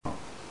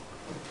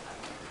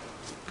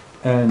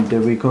And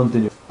we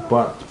continue.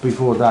 But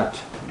before that,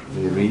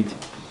 we read.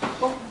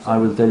 I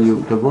will tell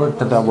you the word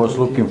that I was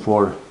looking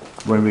for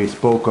when we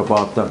spoke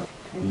about the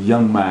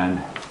young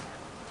man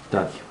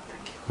that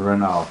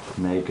ran out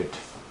naked,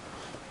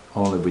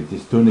 only with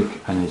his tunic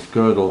and his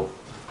girdle.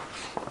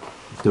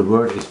 The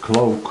word is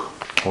cloak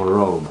or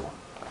robe.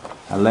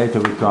 And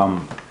later we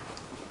come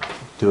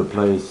to a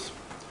place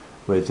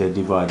where they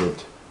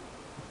divided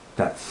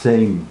that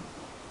same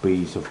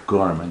piece of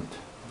garment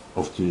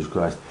of Jesus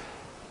Christ.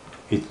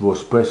 It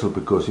was special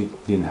because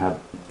it didn't have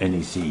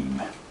any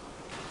seam.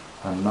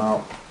 And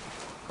now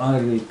I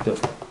read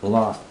the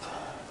last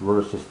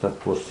verses.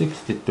 That was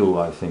 62,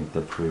 I think,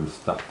 that we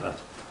stopped at.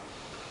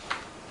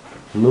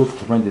 Luke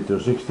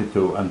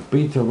 22:62. And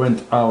Peter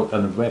went out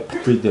and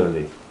wept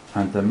bitterly.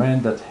 And the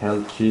men that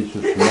held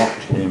Jesus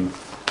mocked him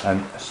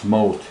and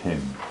smote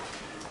him.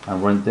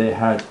 And when they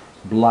had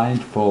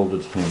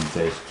blindfolded him,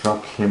 they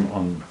struck him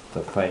on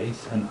the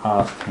face and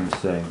asked him,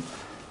 saying,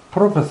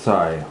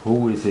 Prophesy,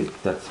 who is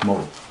it that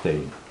smote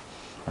thee?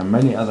 And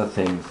many other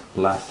things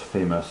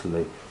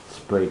blasphemously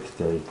spake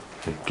they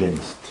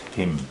against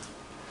him.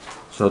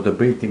 So the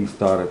beating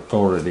started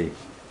already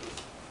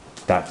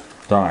that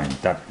time,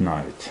 that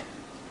night.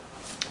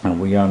 And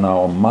we are now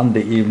on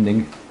Monday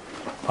evening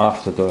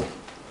after the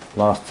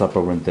Last Supper,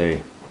 when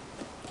they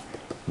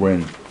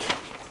went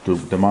to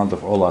the Mount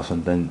of Olives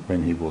and then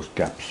when he was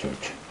captured.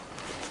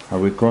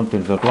 And we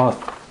continue. The last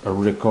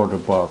record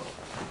about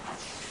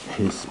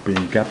his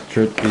being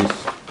captured is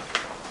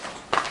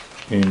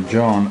in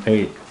John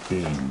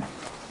 18.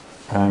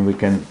 And we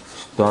can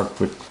start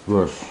with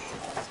verse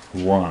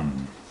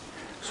 1.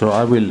 So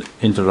I will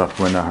interrupt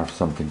when I have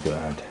something to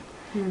add.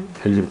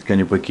 Elizabeth, can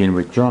you begin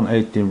with John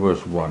 18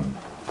 verse 1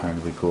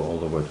 and we go all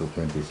the way to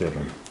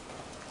 27.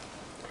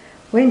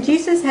 When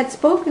Jesus had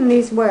spoken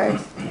these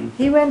words,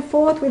 he went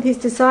forth with his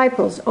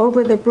disciples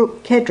over the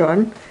brook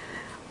Kedron,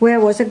 where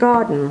was a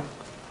garden,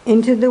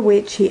 into the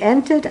which he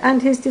entered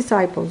and his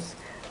disciples.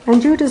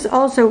 And Judas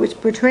also,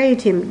 which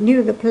betrayed him,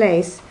 knew the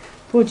place,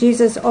 for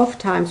Jesus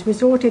ofttimes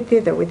resorted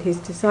thither with his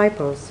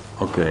disciples.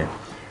 Okay,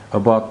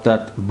 about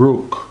that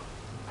brook.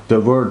 The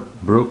word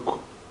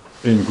brook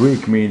in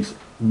Greek means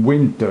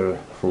winter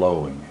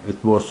flowing.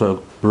 It was a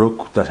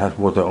brook that had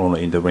water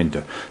only in the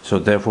winter, so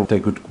therefore they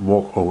could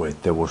walk over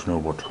it. There was no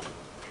water.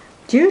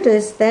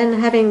 Judas then,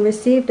 having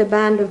received a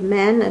band of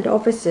men and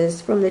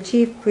officers from the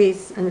chief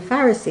priests and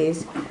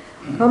Pharisees,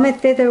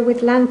 cometh thither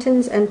with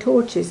lanterns and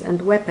torches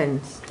and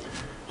weapons.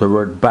 The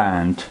word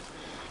band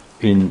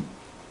in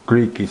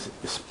Greek is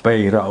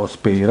speira or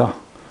spira,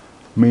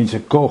 means a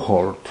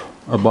cohort,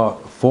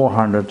 about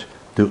 400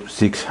 to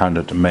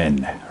 600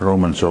 men,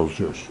 Roman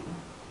soldiers.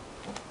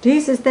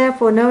 Jesus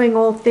therefore, knowing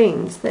all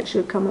things that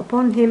should come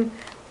upon him,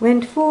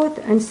 went forth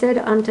and said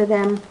unto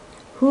them,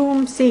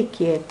 Whom seek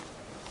ye?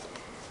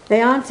 They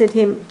answered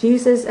him,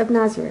 Jesus of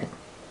Nazareth.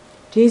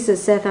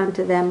 Jesus saith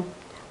unto them,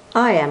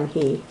 I am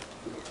he.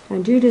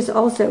 And Judas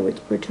also,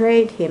 which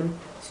betrayed him,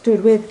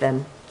 stood with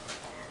them.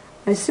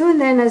 As soon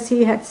then as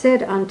he had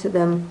said unto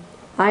them,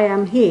 I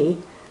am he,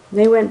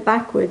 they went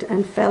backward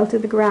and fell to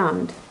the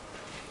ground.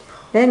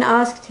 Then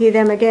asked he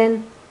them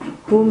again,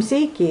 Whom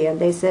seek ye? And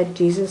they said,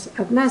 Jesus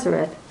of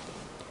Nazareth.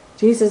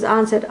 Jesus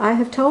answered, I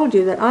have told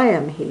you that I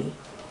am he.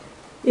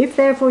 If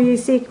therefore ye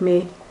seek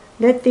me,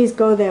 let these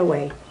go their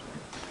way.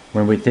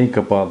 When we think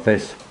about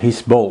this,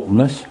 his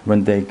boldness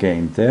when they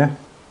came there,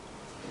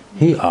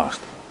 he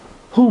asked,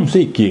 Whom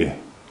seek ye?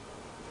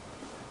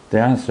 They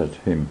answered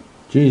him,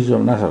 Jesus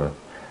of Nazareth.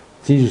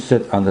 Jesus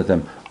said unto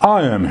them,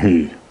 I am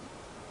he.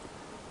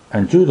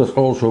 And Judas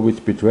also,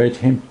 which betrayed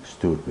him,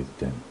 stood with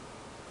them.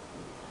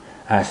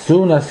 As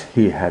soon as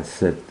he had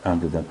said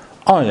unto them,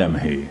 I am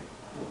he,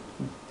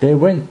 they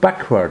went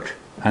backward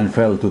and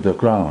fell to the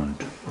ground.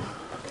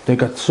 They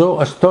got so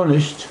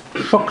astonished,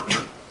 shocked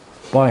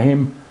by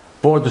him,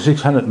 400 to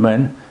 600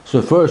 men,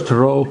 so the first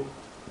row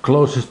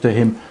closest to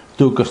him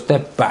took a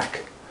step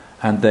back,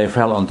 and they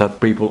fell on the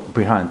people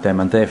behind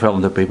them, and they fell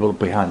on the people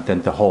behind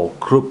them. The whole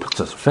group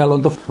just fell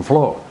on the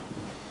floor.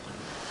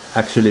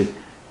 Actually,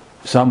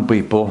 some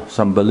people,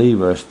 some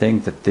believers,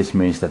 think that this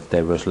means that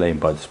they were slain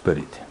by the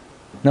Spirit.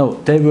 No,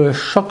 they were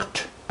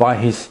shocked by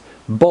his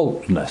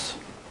boldness,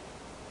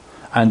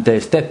 and they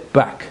stepped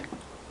back,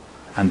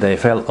 and they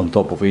fell on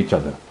top of each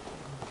other.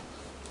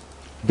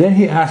 Then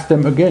he asked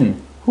them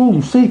again,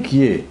 Whom seek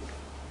ye?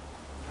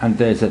 And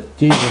they said,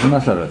 Jesus of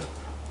Nazareth.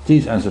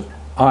 Jesus answered,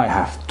 I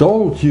have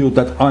told you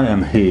that I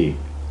am he.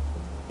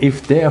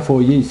 If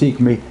therefore ye seek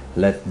me,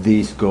 let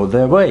these go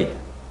their way.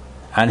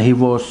 And he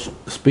was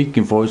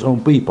speaking for his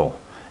own people.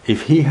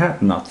 If he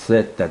had not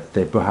said that,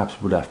 they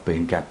perhaps would have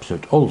been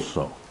captured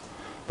also.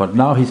 But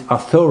now his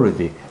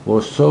authority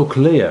was so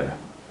clear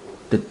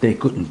that they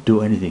couldn't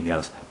do anything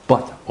else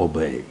but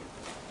obey.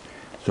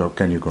 So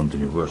can you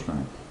continue, verse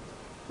 9?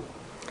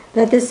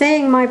 That the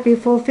saying might be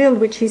fulfilled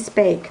which he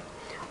spake,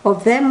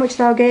 Of them which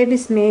thou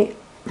gavest me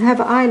have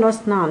I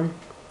lost none.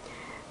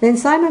 Then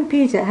Simon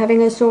Peter,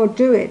 having a sword,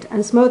 drew it,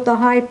 and smote the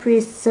high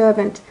priest's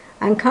servant,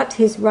 and cut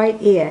his right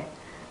ear.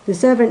 The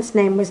servant's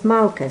name was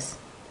Malchus.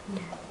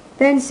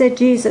 Then said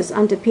Jesus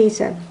unto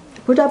Peter,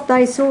 Put up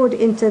thy sword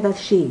into the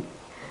sheath.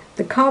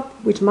 The cup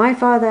which my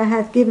Father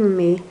hath given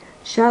me,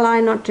 shall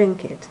I not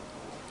drink it?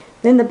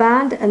 Then the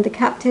band and the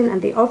captain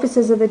and the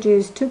officers of the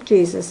Jews took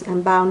Jesus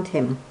and bound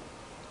him,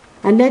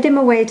 and led him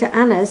away to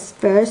Annas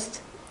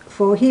first,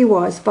 for he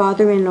was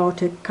father-in-law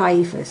to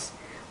Caiaphas,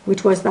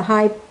 which was the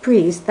high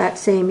priest that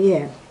same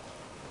year.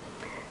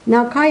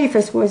 Now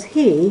Caiaphas was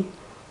he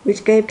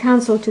which gave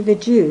counsel to the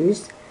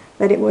Jews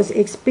that it was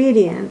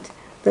expedient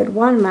that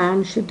one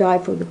man should die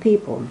for the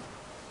people.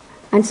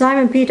 And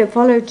Simon Peter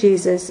followed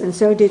Jesus, and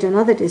so did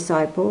another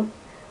disciple.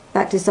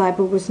 That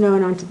disciple was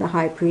known unto the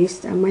high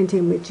priest, and went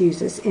in with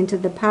Jesus into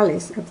the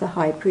palace of the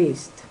high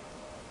priest.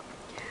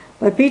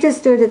 But Peter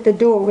stood at the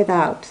door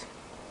without.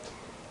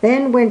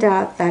 Then went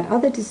out that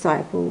other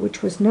disciple,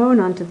 which was known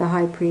unto the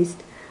high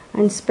priest,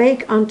 and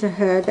spake unto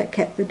her that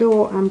kept the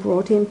door, and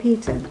brought in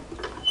Peter.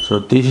 So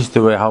this is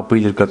the way how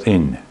Peter got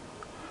in.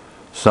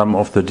 Some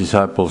of the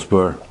disciples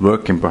were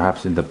working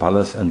perhaps in the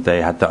palace, and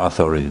they had the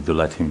authority to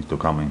let him to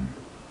come in.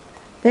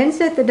 Then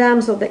said the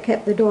damsel that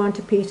kept the door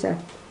unto Peter,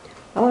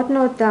 Art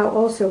not thou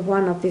also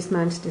one of this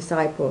man's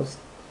disciples?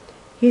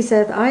 He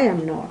said, I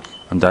am not.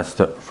 And that's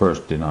the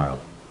first denial.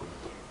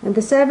 And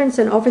the servants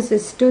and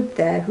officers stood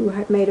there, who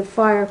had made a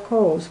fire of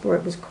coals, for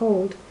it was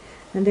cold,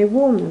 and they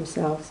warmed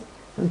themselves.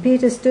 And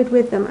Peter stood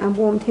with them and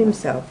warmed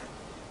himself.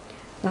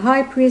 The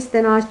high priest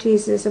then asked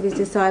Jesus of his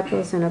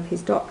disciples and of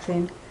his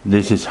doctrine.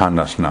 This is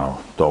Hannas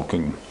now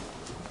talking.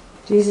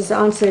 Jesus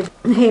answered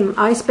him,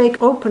 I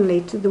spake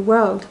openly to the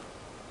world.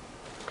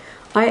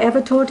 I ever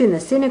taught in the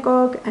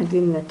synagogue and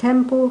in the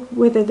temple,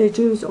 whither the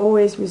Jews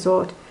always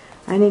resort,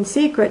 and in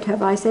secret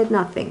have I said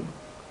nothing.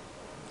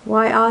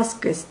 Why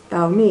askest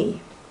thou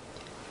me?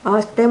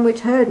 Ask them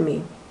which heard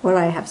me what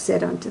I have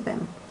said unto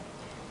them.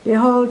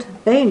 Behold,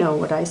 they know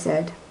what I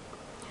said.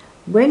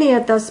 When he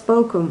had thus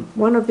spoken,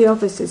 one of the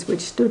officers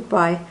which stood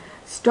by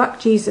struck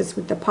Jesus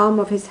with the palm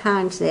of his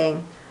hand,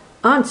 saying,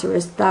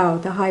 Answerest thou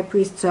the high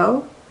priest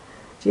so?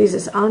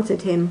 Jesus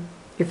answered him,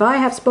 If I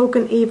have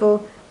spoken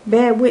evil,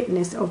 bear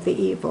witness of the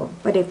evil,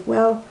 but if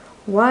well,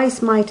 why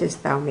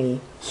smitest thou me?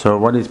 So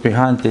what is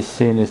behind this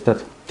scene is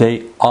that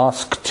they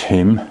asked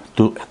him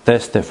to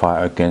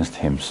testify against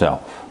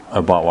himself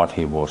about what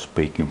he was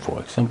speaking. For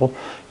example,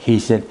 he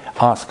said,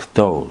 ask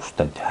those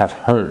that have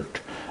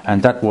heard.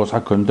 And that was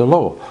according to the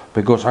law,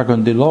 because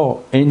according to the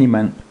law, any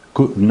man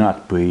could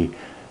not be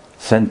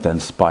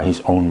sentenced by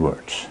his own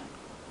words.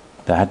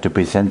 They had to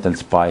be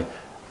sentenced by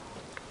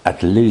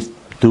at least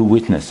two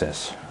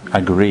witnesses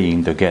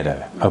agreeing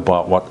together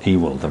about what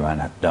evil the man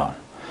had done.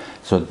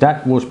 So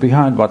that was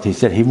behind what he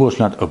said. He was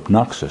not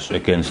obnoxious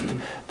against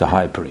the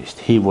high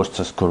priest. He was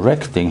just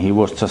correcting, he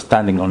was just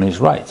standing on his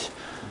rights.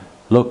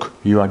 Look,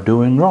 you are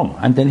doing wrong.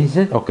 And then he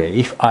said, okay,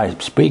 if I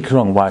speak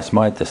wrong, why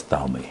smitest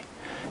thou me?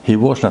 He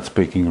was not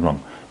speaking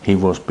wrong, he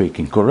was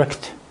speaking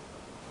correct.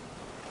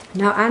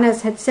 Now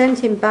Annas had sent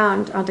him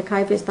bound unto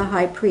Caiaphas the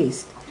high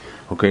priest.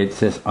 Okay, it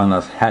says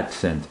Annas had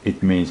sent.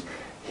 It means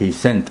he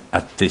sent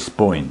at this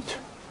point.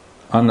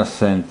 Annas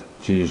sent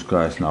Jesus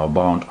Christ now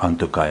bound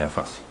unto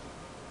Caiaphas.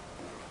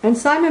 And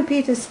Simon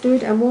Peter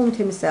stood and warmed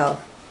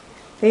himself.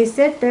 They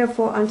said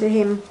therefore unto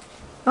him,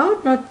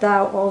 Art not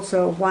thou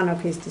also one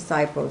of his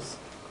disciples?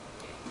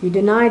 He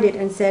denied it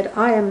and said,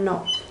 I am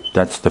not.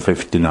 That's the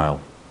fifth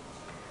denial.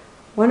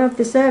 One of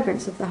the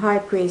servants of the high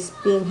priest,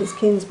 being his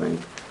kinsman,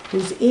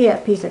 whose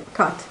ear Peter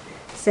cut,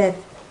 said,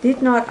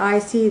 Did not I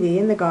see thee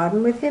in the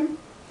garden with him?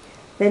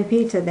 Then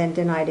Peter then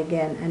denied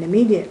again, and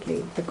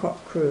immediately the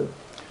cock crew.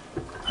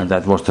 And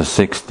that was the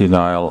sixth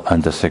denial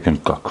and the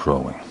second cock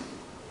crowing.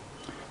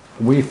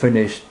 We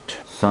finished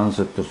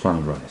sunset to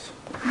sunrise.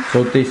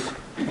 So this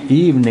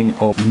evening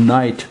or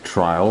night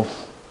trial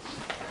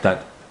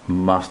that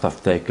must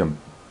have taken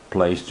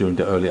place during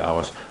the early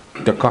hours,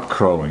 the cock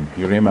crowing.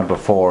 You remember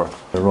for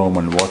the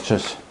Roman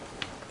watches,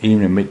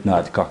 evening,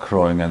 midnight cock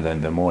crowing, and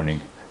then the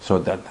morning. So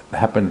that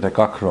happened, the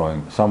cock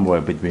crowing,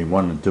 somewhere between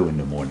 1 and 2 in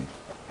the morning,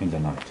 in the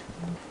night.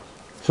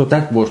 So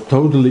that was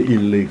totally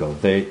illegal.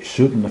 They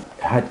shouldn't have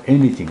had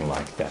anything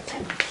like that.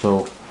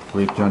 So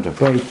we turn the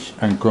page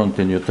and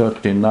continue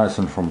 13 nights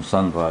and from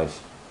sunrise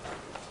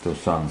to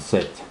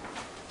sunset.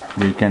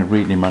 We can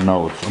read in my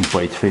notes on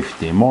page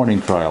 15.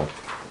 Morning trial.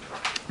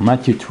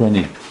 Matthew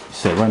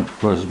 27,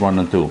 verses 1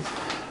 and 2.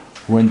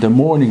 When the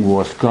morning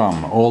was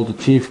come, all the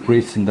chief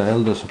priests and the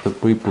elders of the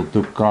people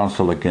took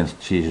counsel against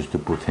Jesus to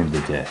put him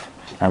to death.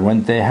 And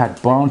when they had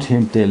bound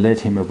him, they led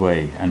him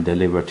away and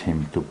delivered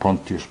him to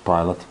Pontius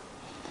Pilate,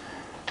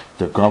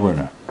 the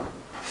governor.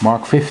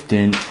 Mark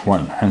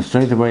 15:1. And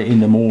straightway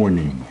in the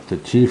morning the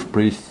chief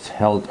priests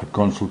held a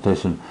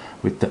consultation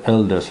with the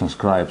elders and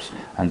scribes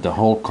and the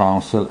whole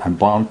council, and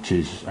bound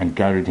Jesus and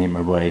carried him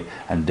away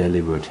and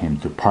delivered him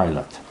to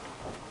Pilate.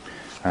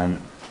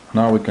 And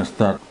now we can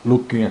start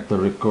looking at the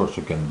records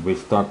again. We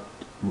start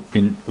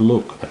in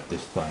Luke at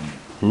this time.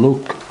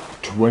 Luke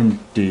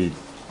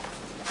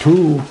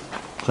 22,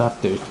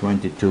 chapter is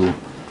 22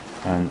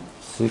 and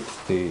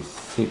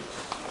 66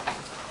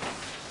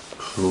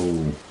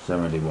 through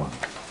 71.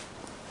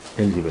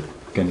 Elizabeth,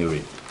 can you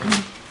read?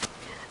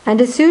 And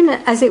as soon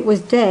as it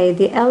was day,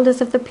 the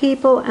elders of the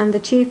people and the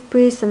chief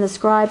priests and the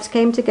scribes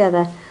came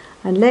together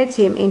and led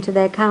him into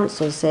their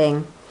council,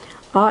 saying,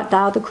 Art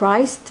thou the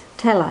Christ?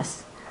 Tell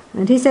us.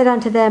 And he said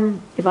unto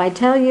them, If I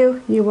tell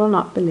you, you will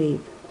not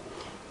believe.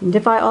 And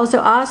if I also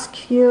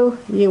ask you,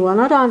 you will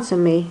not answer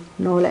me,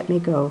 nor let me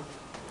go.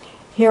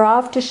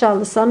 Hereafter shall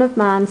the Son of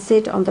Man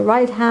sit on the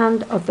right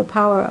hand of the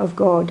power of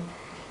God.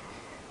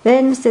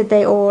 Then said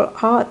they all,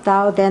 Art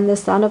thou then the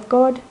Son of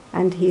God?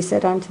 And he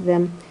said unto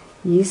them,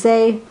 Ye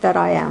say that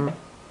I am.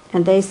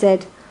 And they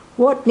said,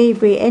 What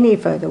need we any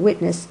further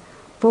witness?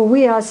 For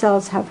we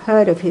ourselves have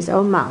heard of his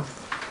own mouth.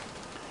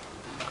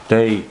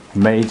 They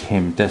made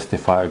him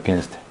testify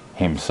against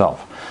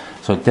himself.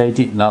 So they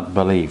did not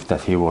believe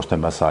that he was the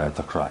Messiah,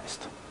 the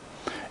Christ.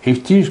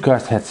 If Jesus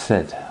Christ had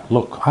said,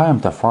 Look, I am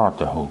the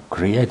Father who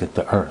created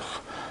the earth,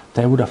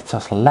 they would have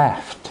just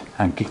laughed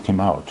and kicked him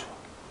out.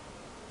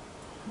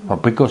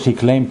 But because he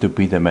claimed to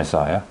be the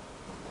Messiah,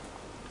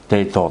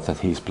 they thought that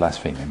he's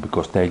blaspheming,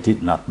 because they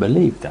did not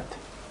believe that.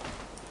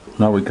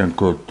 Now we can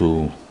go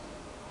to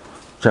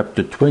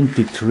chapter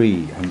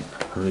 23 and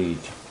read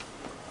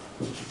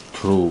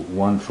through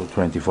 1 through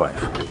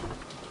 25.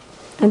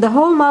 And the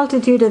whole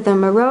multitude of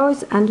them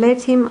arose and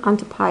led him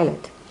unto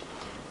Pilate.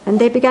 And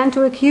they began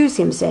to accuse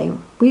him,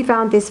 saying, We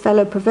found this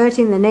fellow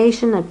perverting the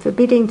nation and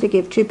forbidding to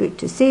give tribute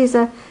to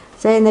Caesar,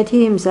 saying that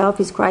he himself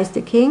is Christ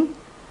the King.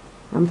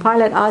 And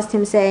Pilate asked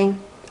him, saying,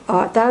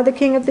 Art thou the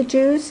King of the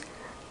Jews?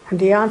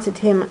 And he answered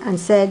him and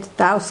said,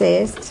 Thou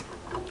sayest.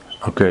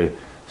 Okay,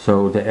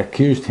 so they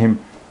accused him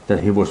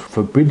that he was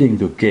forbidding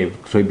to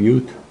give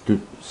tribute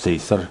to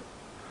Caesar.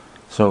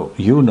 So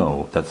you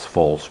know that's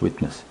false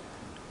witness,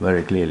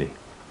 very clearly.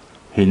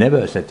 He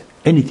never said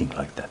anything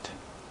like that.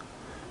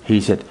 He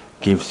said,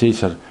 Give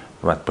Caesar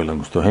what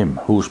belongs to him,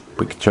 whose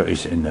picture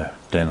is in the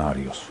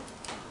denarius,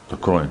 the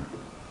coin.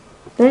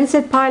 Then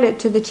said Pilate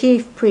to the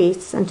chief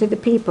priests and to the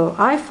people,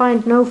 I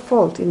find no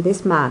fault in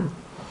this man.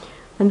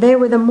 And they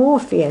were the more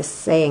fierce,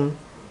 saying,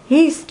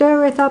 He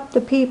stirreth up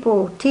the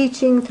people,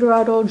 teaching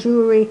throughout all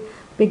Jewry,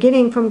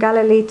 beginning from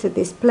Galilee to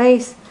this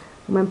place.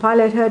 And when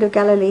Pilate heard of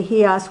Galilee,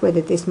 he asked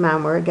whether this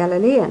man were a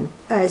Galilean.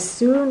 As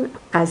soon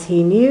as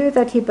he knew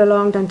that he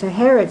belonged unto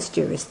Herod's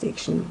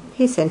jurisdiction,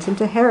 he sent him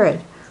to Herod,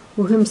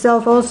 who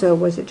himself also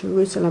was at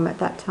Jerusalem at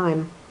that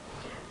time.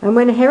 And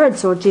when Herod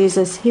saw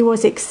Jesus, he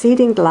was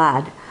exceeding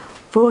glad,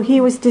 for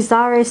he was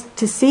desirous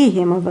to see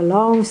him of a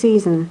long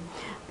season,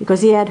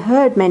 because he had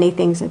heard many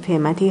things of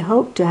him, and he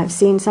hoped to have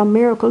seen some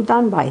miracle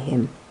done by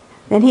him.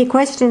 Then he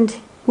questioned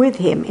with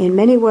him in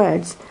many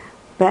words,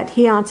 but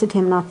he answered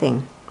him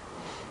nothing.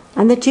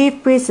 And the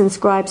chief priests and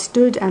scribes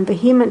stood and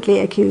vehemently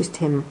accused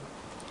him.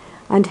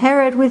 And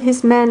Herod with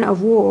his men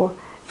of war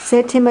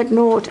set him at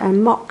naught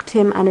and mocked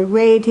him and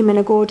arrayed him in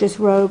a gorgeous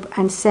robe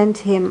and sent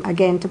him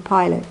again to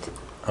Pilate.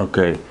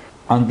 Okay,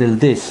 until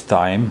this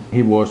time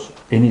he was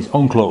in his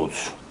own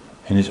clothes,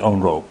 in his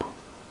own robe.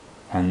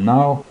 And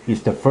now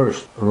is the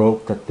first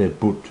robe that they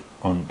put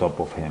on top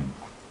of him.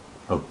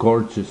 A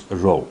gorgeous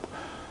robe,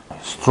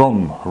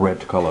 strong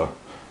red color,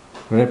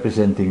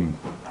 representing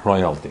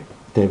royalty.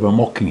 They were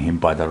mocking him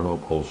by the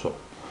robe also.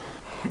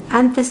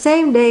 And the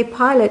same day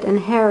Pilate and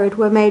Herod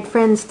were made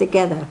friends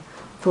together,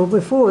 for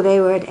before they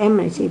were at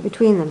enmity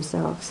between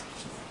themselves.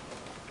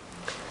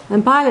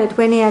 And Pilate,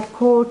 when he had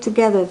called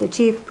together the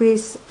chief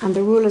priests and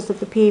the rulers of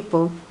the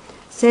people,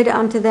 said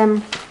unto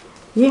them,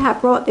 Ye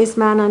have brought this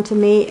man unto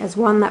me as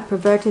one that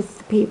perverteth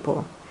the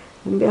people.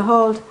 And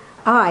behold,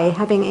 I,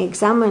 having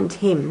examined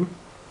him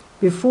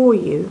before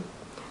you,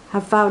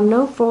 have found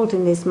no fault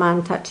in this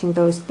man touching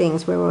those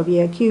things whereof ye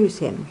accuse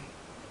him.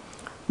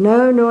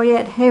 No, nor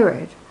yet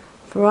Herod,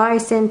 for I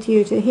sent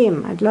you to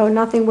him, and lo,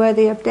 nothing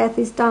worthy of death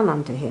is done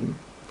unto him.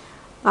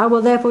 I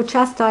will therefore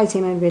chastise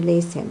him and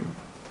release him.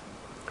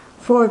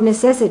 For of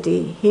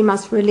necessity he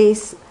must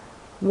release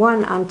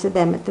one unto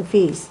them at the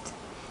feast.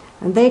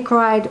 And they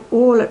cried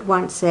all at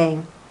once,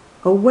 saying,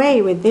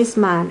 Away with this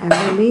man, and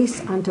release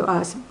unto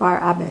us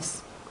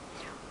Barabbas,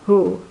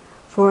 who,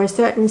 for a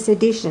certain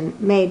sedition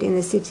made in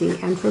the city,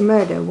 and for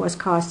murder, was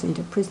cast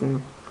into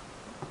prison.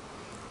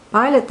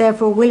 Pilate,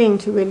 therefore, willing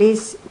to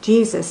release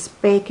Jesus,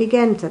 spake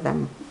again to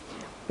them.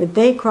 But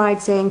they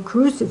cried, saying,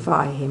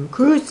 Crucify him,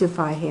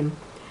 crucify him.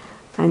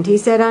 And he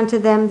said unto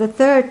them the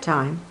third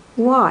time,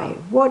 Why,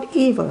 what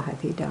evil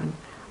hath he done?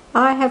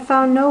 I have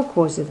found no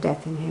cause of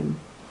death in him.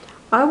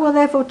 I will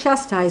therefore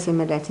chastise him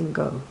and let him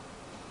go.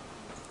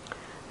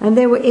 And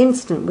they were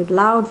instant with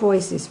loud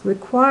voices,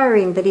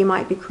 requiring that he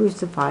might be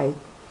crucified.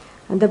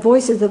 And the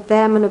voices of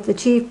them and of the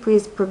chief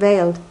priests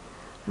prevailed.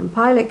 And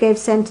Pilate gave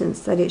sentence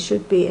that it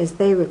should be as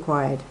they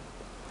required.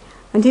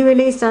 And he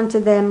released unto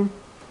them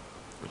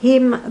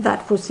him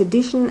that for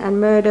sedition and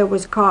murder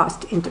was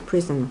cast into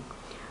prison,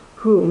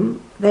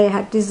 whom they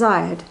had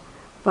desired,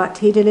 but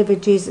he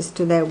delivered Jesus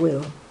to their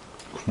will.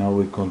 Now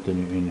we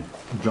continue in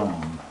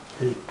John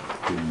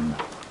 18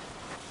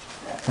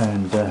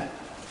 and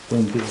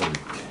 28.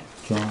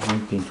 John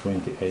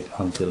 18:28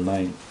 until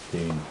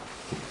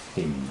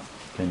 19:16.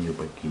 Can you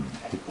begin?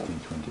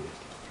 18:28.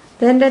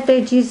 Then led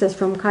they Jesus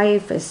from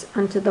Caiaphas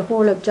unto the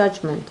hall of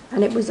judgment,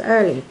 and it was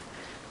early.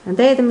 And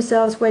they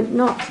themselves went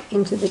not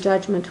into the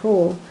judgment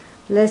hall,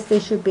 lest they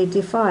should be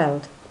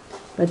defiled,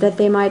 but that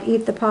they might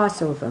eat the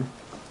Passover.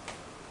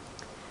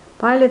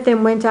 Pilate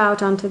then went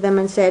out unto them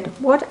and said,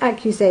 What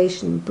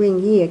accusation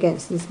bring ye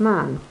against this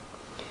man?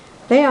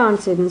 They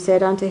answered and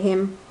said unto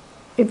him,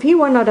 If he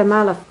were not a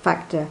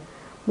malefactor,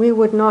 we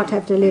would not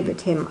have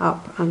delivered him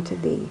up unto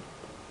thee.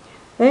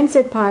 Then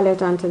said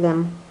Pilate unto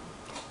them,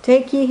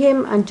 Take ye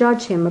him and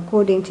judge him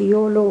according to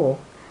your law.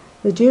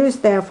 The Jews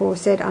therefore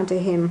said unto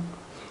him,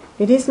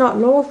 It is not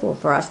lawful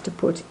for us to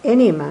put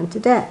any man to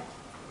death,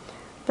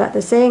 that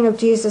the saying of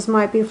Jesus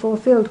might be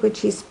fulfilled which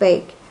he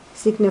spake,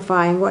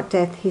 signifying what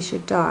death he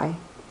should die.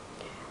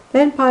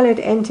 Then Pilate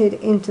entered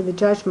into the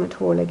judgment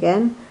hall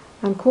again,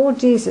 and called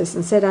Jesus,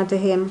 and said unto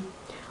him,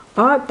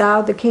 Art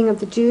thou the King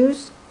of the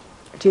Jews?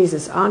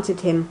 Jesus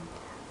answered him,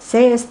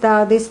 Sayest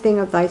thou this thing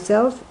of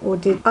thyself, or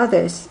did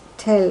others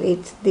tell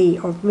it thee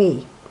of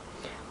me?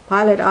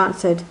 Pilate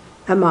answered,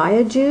 Am I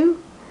a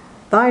Jew?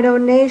 Thine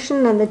own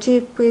nation and the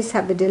chief priests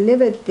have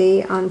delivered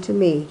thee unto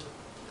me.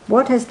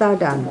 What hast thou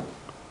done?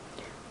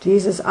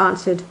 Jesus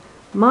answered,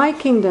 My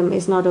kingdom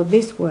is not of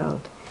this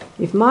world.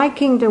 If my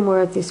kingdom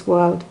were of this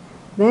world,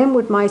 then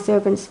would my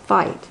servants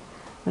fight,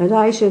 that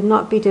I should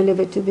not be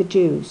delivered to the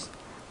Jews.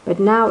 But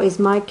now is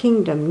my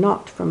kingdom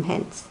not from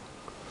hence.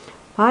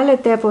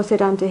 Pilate therefore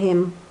said unto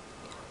him,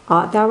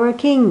 Art thou a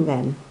king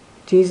then?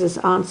 Jesus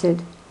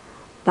answered,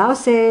 Thou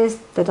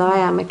sayest that I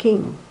am a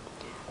king.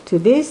 To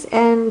this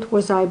end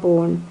was I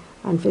born,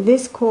 and for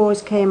this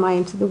cause came I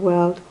into the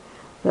world,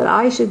 that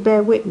I should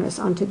bear witness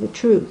unto the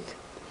truth.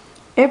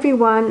 Every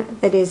one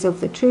that is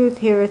of the truth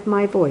heareth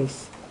my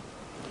voice.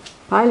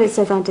 Pilate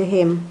said unto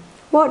him,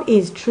 What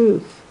is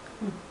truth?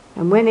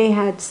 And when he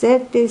had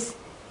said this,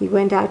 he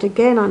went out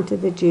again unto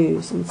the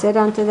Jews, and said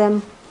unto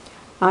them,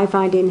 I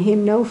find in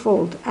him no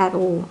fault at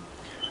all.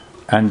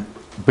 And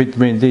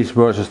between these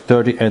verses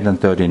 38 and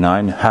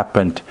 39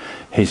 happened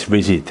his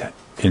visit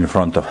in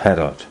front of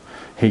Herod.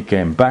 He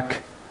came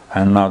back,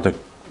 and now the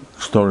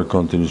story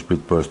continues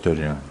with verse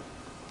 39.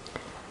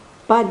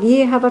 But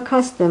ye have a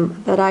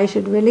custom that I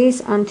should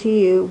release unto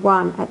you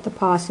one at the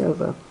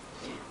Passover.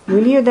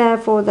 Will you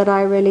therefore that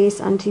I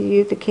release unto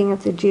you the King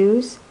of the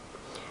Jews?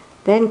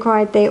 Then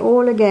cried they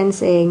all again,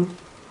 saying,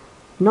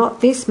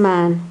 Not this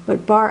man,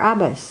 but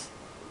Barabbas.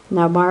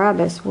 Now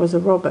Barabbas was a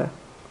robber.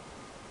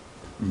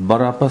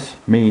 Barabbas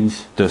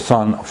means the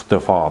son of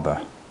the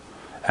father,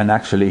 and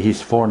actually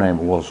his forename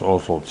was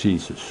also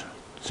Jesus.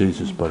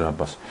 Jesus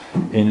Barabbas.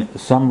 In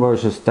some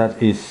verses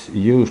that is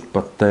used,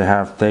 but they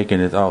have taken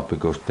it out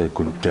because they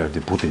couldn't dare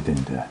to put it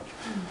in there.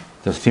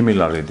 The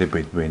similarity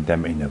between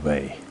them in a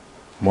way.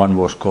 One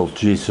was called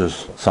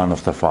Jesus, Son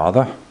of the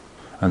Father,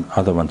 and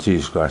other one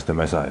Jesus Christ the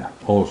Messiah,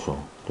 also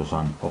the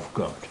Son of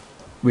God.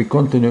 We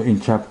continue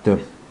in chapter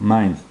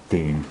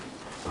 19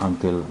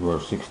 until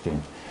verse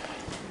 16.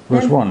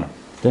 Verse 1.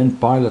 Then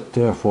Pilate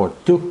therefore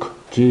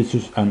took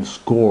Jesus and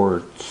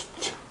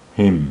scourged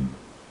him.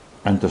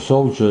 And the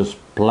soldiers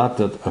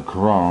plaited a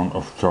crown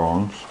of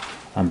thorns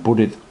and put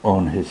it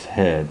on his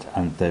head,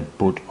 and they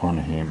put on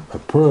him a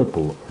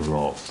purple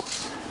robe.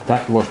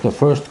 That was the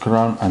first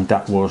crown, and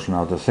that was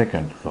now the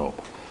second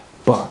robe.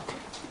 But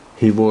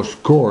he was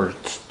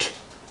scourged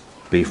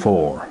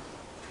before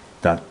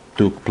that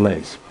took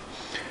place.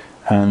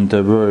 And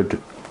the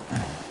word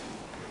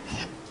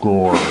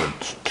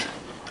scourged.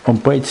 On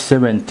page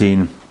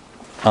 17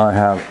 I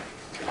have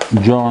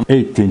John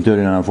 18,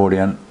 39, 40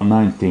 and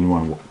 19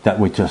 one that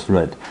we just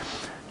read.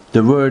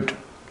 The word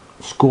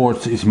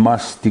scourged is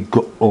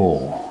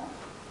mastiko,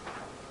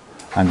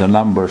 and the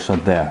numbers are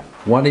there.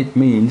 What it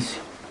means,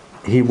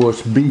 he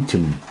was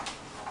beaten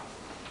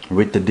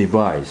with the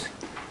device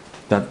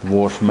that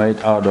was made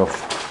out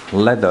of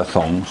leather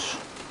thongs,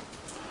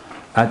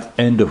 at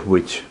the end of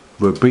which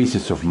were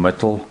pieces of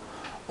metal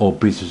or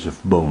pieces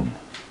of bone.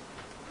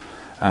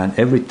 And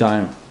every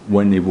time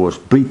when he was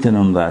beaten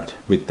on that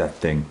with that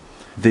thing,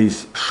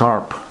 these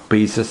sharp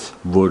pieces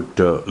would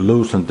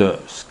loosen the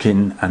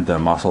skin and the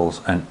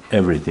muscles and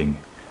everything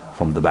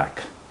from the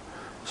back.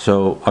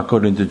 So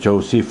according to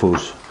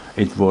Josephus,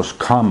 it was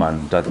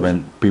common that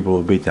when people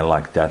were beaten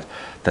like that,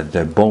 that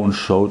their bones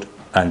showed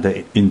and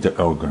the inner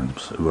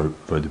organs were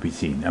to be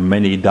seen. And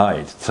many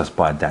died just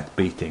by that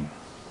beating.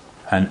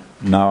 And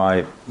now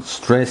I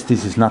stress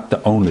this is not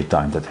the only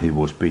time that he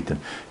was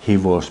beaten. He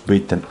was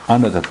beaten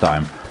another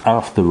time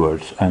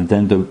afterwards, and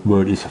then the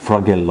word is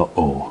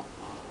phragello.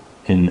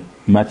 In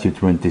Matthew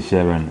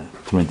 27,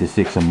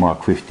 26 and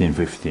Mark 15,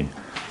 15.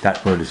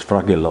 That word is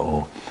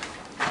phragello.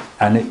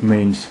 And it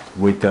means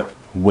with a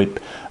whip.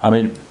 I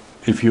mean,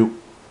 if you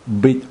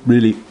beat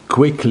really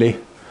quickly,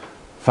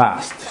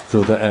 fast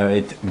through the air,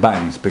 it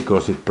bangs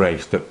because it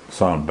breaks the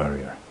sound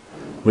barrier.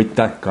 With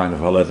that kind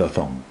of a leather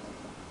thong.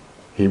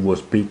 He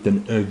was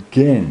beaten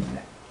again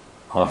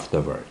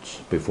afterwards,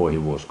 before he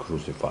was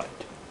crucified.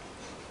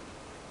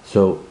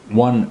 So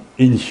one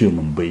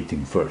inhuman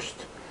beating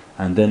first,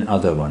 and then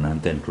other one,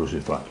 and then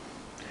crucified.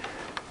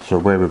 So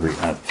where were we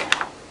at?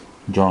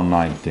 John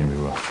 19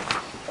 we were.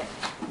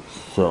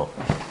 So,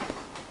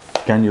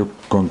 can you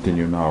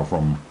continue now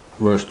from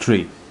verse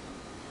 3?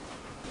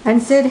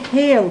 And said,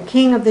 Hail,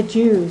 King of the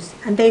Jews!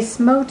 And they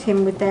smote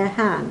him with their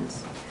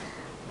hands.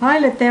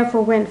 Pilate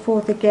therefore went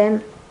forth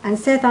again, and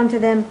saith unto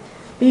them,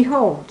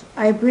 Behold,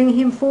 I bring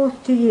him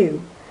forth to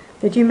you,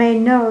 that you may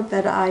know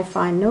that I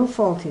find no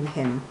fault in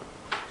him.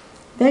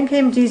 Then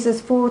came Jesus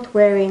forth,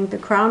 wearing the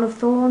crown of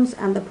thorns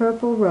and the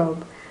purple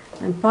robe.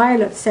 And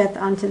Pilate saith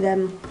unto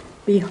them,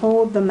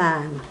 Behold the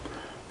man.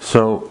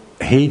 So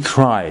he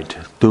tried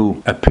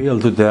to appeal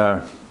to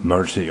their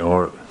mercy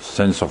or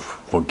sense of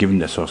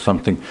forgiveness or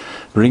something,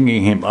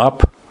 bringing him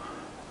up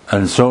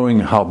and showing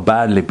how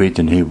badly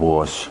beaten he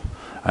was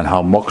and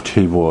how mocked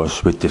he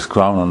was with this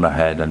crown on the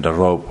head and the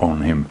robe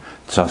on him,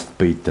 just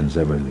beaten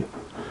severely.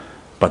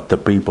 But the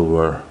people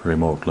were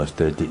remorseless,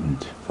 they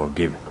didn't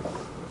forgive.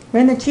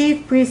 When the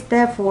chief priests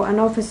therefore and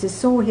officers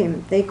saw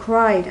him, they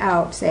cried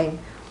out, saying,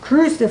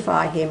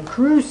 Crucify him,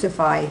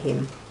 crucify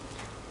him.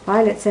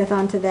 Pilate saith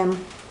unto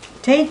them,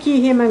 Take ye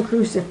him and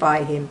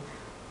crucify him,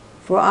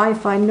 for I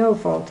find no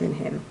fault in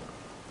him.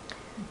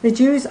 The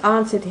Jews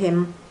answered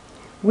him,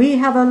 We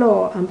have a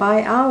law, and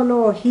by our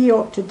law he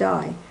ought to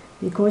die,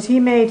 because he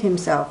made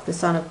himself the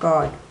Son of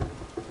God.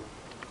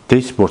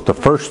 This was the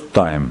first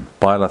time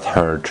Pilate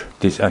heard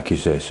this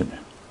accusation.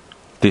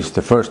 This is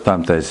the first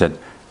time they said,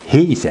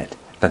 he said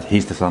that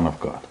he's the Son of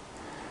God.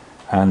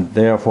 And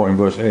therefore in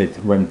verse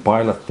 8, when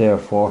Pilate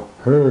therefore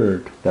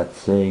heard that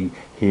saying,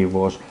 he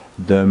was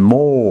the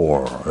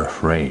more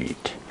afraid.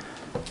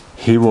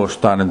 He was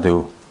starting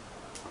to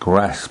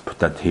grasp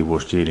that he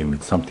was dealing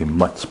with something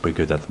much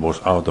bigger that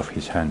was out of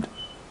his hand.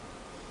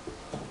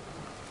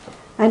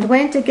 And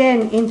went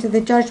again into the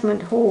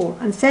judgment hall,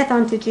 and saith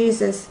unto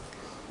Jesus,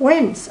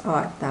 Whence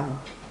art thou?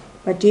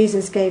 But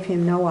Jesus gave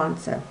him no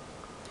answer.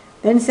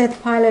 Then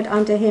saith Pilate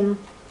unto him,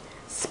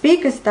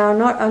 Speakest thou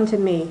not unto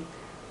me?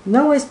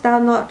 Knowest thou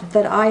not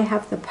that I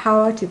have the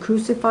power to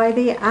crucify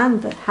thee,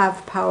 and that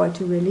have power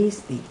to release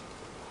thee?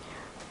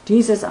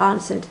 Jesus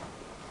answered,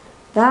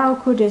 Thou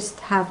couldest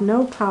have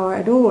no power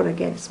at all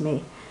against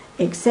me,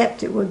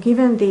 except it were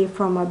given thee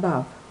from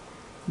above.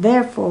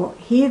 Therefore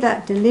he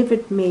that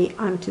delivered me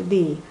unto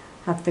thee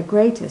hath the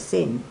greater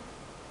sin.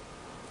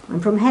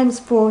 And from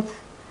henceforth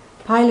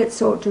Pilate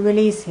sought to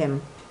release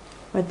him.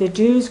 But the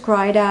Jews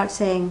cried out,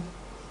 saying,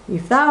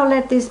 If thou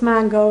let this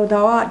man go,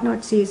 thou art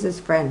not Caesar's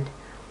friend.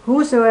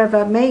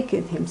 Whosoever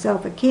maketh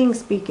himself a king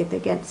speaketh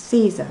against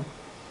Caesar.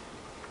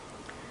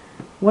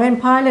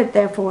 When Pilate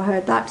therefore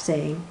heard that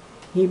saying,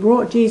 he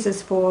brought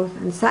Jesus forth,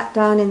 and sat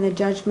down in the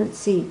judgment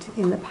seat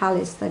in the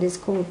palace that is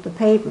called the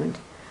Pavement,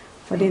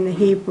 but in the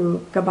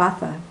Hebrew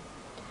Gabbatha.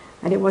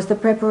 And it was the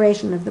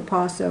preparation of the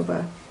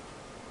Passover,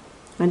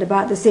 and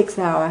about the 6th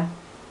hour.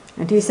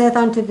 And he saith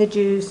unto the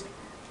Jews,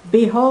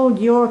 Behold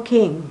your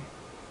king.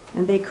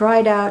 And they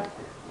cried out,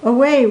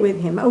 away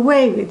with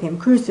him,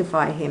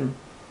 crucify him.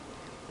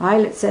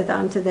 Pilate saith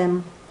unto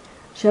them,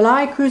 Shall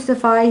I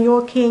crucify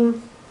your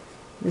king?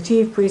 The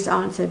chief priests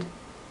answered,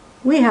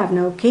 We have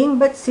no king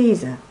but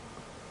Caesar.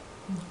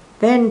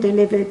 Then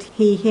delivered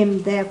he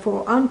him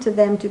therefore unto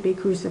them to be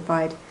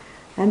crucified.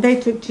 And they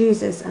took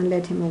Jesus and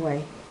led him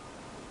away.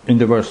 In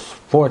the verse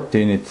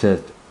 14 it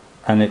says,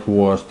 and it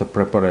was the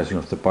preparation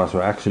of the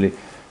Passover. Actually,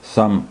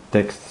 some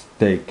texts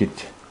take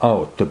it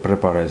out, the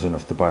preparation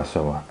of the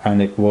Passover.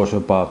 And it was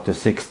about the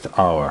 6th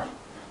hour.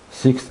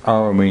 6th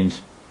hour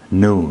means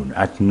noon.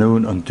 At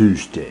noon on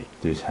Tuesday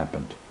this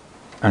happened.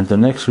 And the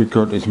next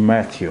record is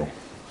Matthew.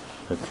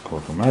 Let's go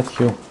to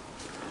Matthew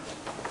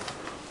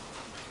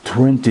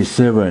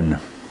 27.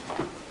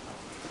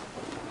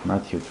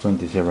 Matthew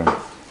 27,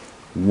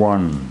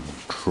 1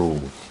 through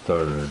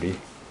 30.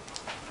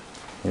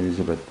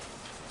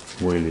 Elizabeth,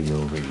 will you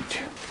read?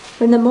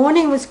 When the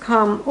morning was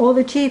come, all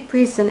the chief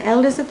priests and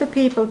elders of the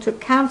people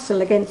took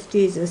counsel against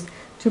Jesus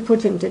to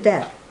put him to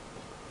death.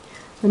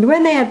 And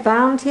when they had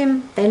bound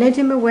him, they led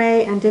him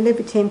away and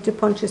delivered him to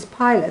Pontius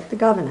Pilate, the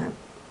governor.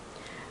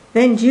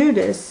 Then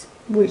Judas,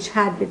 which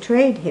had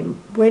betrayed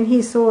him, when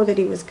he saw that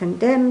he was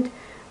condemned,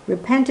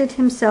 repented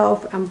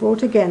himself and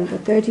brought again the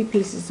 30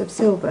 pieces of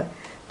silver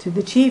to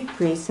the chief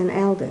priests and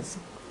elders,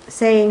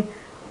 saying,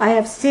 I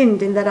have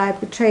sinned in that I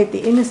have betrayed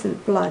the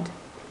innocent blood.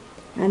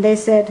 And they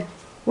said,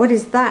 What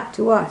is that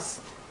to us?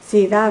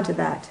 See thou to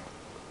that.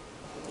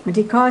 And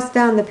he cast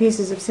down the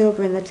pieces of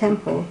silver in the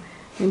temple,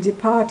 and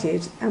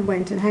departed, and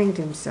went and hanged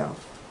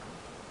himself.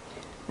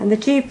 And the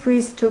chief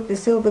priests took the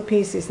silver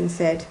pieces and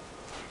said,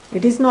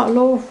 It is not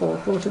lawful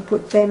for to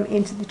put them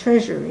into the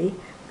treasury,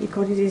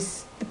 because it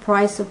is the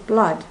price of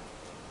blood.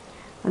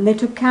 And they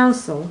took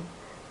counsel,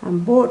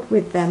 and bought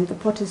with them the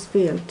potter's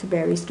field to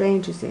bury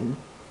strangers in.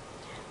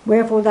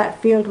 Wherefore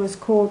that field was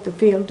called the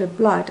field of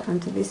blood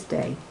unto this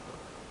day.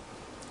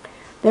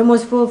 Then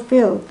was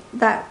fulfilled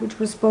that which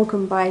was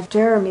spoken by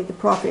Jeremy the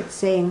prophet,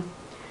 saying,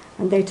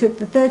 And they took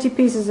the 30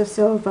 pieces of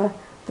silver,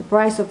 the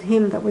price of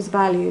him that was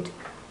valued,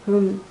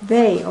 whom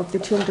they of the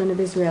children of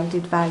Israel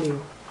did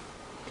value,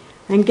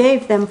 and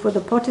gave them for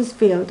the potter's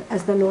field,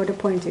 as the Lord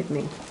appointed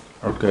me.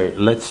 Okay,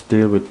 let's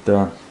deal with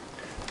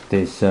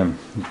this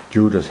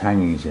Judas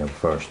hanging himself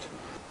first.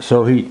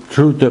 So he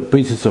threw the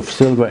pieces of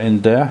silver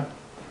in there,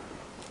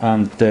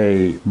 and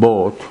they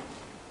bought,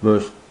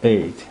 verse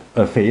 8,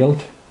 a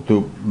field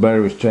to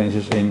bury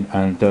strangers in,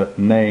 and the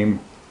name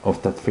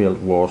of that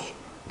field was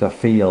the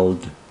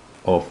Field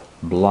of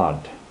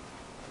Blood.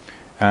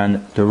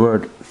 And the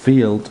word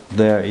field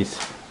there is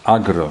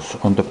agros.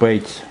 On the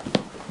page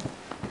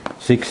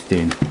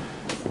 16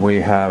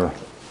 we have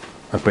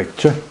a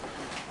picture,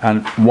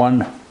 and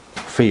one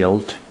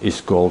field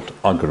is called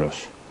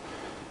agros.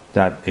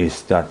 That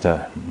is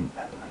that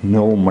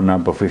Noma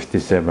number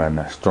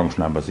 57, Strong's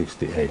number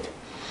 68.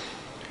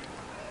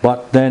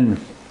 But then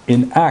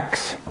in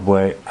Acts,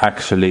 where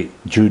actually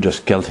Judas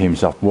killed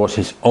himself, was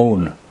his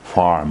own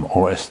farm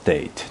or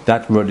estate.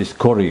 That word is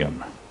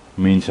korion,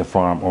 means a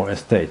farm or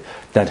estate,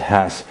 that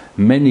has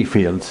many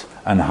fields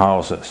and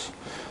houses.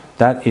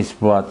 That is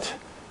what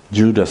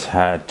Judas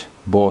had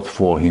bought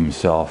for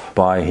himself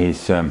by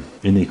his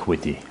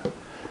iniquity.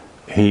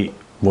 He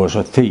was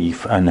a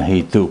thief, and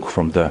he took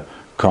from the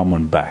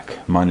common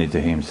back money to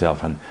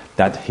himself, and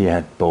that he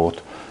had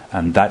bought,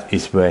 and that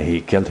is where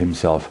he killed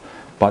himself.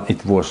 But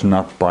it was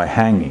not by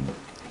hanging.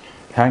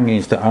 Hanging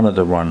is the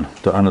another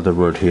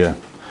word here.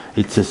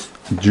 It says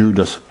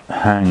Judas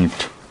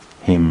hanged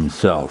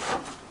himself.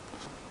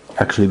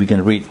 Actually, we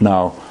can read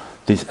now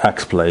this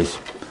Acts place,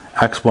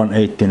 Acts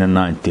 1:18 and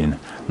 19.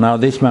 Now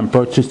this man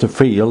purchased a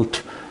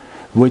field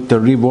with the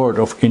reward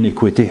of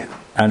iniquity,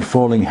 and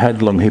falling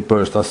headlong he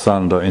burst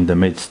asunder in the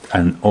midst,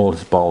 and all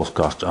his bowels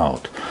cast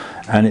out.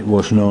 And it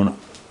was known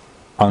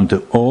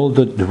unto all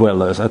the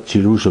dwellers at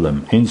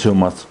Jerusalem,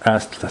 insomuch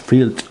as the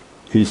field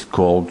is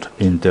called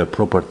in the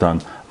proper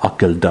tongue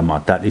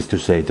Akeldama, that is to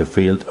say, the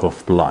field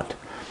of blood.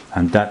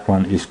 And that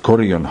one is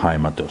Korion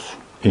Haimatos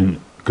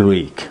in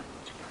Greek,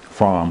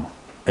 farm,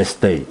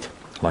 estate,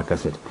 like I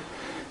said.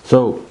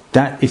 So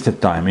that is the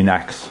time in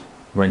Acts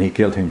when he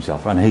killed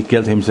himself. And he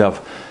killed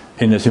himself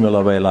in a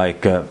similar way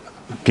like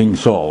King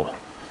Saul.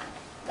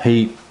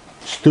 He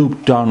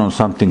stooped down on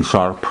something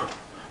sharp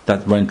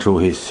that went through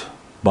his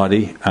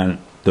body, and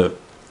the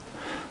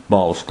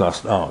balls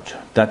cast out.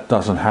 That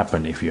doesn't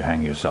happen if you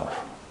hang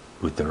yourself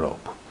with the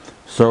rope.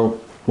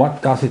 So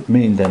what does it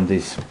mean then,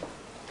 this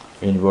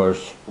in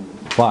verse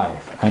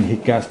 5? And he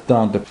cast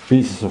down the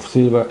pieces of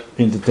silver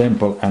in the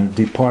temple, and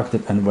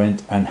departed and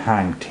went and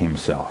hanged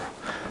himself.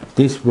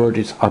 This word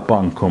is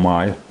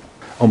apankomai.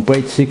 On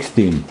page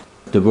 16,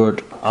 the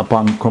word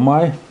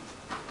apankomai,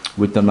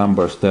 with the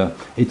numbers there,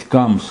 it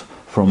comes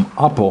from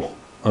apo,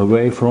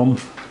 away from,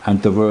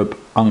 and the verb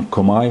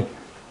ankomai,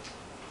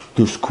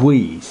 to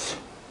squeeze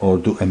or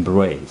to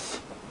embrace.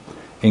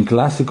 In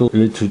classical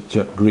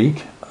literature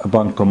Greek,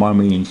 apankomai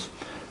means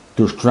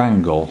to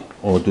strangle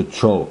or to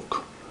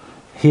choke.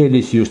 Here it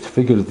is used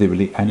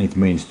figuratively, and it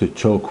means to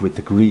choke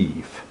with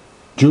grief.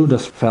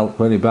 Judas felt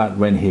very bad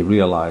when he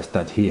realized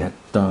that he had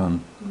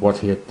done what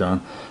he had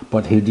done,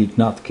 but he did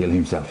not kill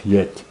himself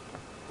yet.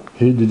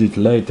 He did it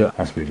later,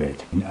 as we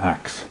read in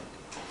Acts.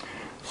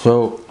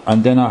 So,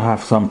 and then I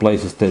have some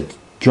places that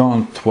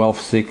John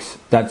 12:6,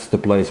 that's the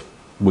place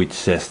which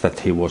says that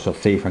he was a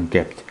thief and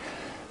kept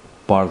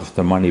part of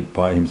the money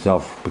by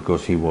himself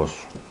because he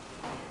was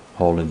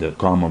holding the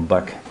common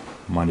back,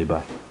 money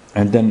back.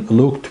 And then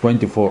Luke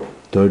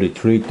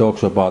 24:33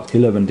 talks about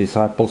 11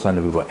 disciples, and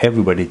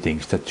everybody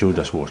thinks that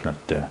Judas was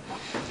not there.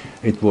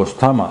 It was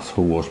Thomas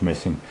who was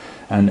missing.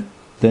 And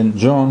then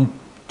John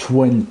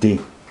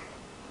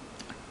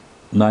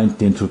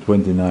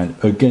 20:19-29,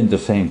 again the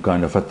same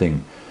kind of a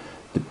thing.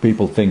 The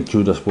people think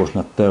Judas was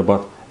not there,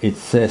 but it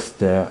says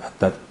there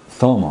that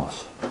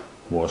Thomas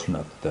was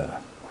not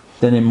there.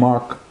 Then in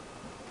Mark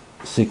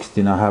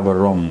 16, I have a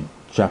wrong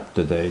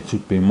chapter there. It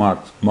should be Mark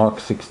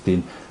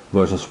 16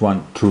 verses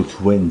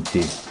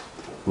 1-20,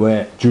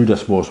 where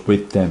Judas was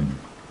with them,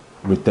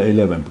 with the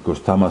 11,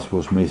 because Thomas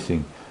was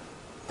missing.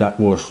 That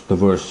was the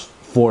verse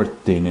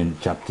 14 in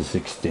chapter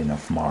 16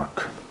 of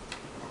Mark,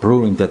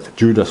 proving that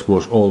Judas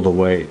was all the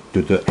way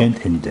to the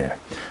end in there.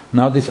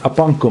 Now this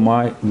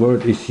apankomai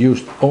word is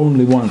used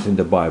only once in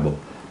the Bible,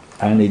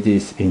 and it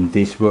is in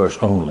this verse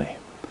only.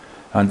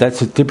 And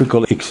that's a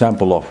typical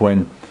example of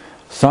when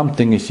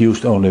something is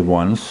used only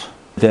once,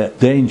 the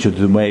danger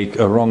to make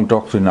a wrong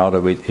doctrine out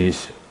of it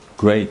is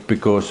great,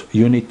 because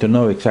you need to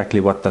know exactly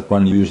what that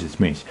one usage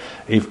means.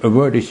 If a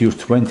word is used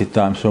 20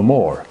 times or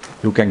more,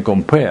 you can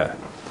compare,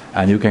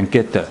 and you can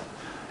get the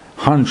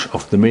hunch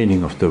of the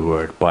meaning of the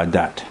word by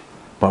that.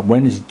 But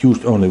when it's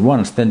used only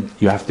once, then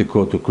you have to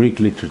go to Greek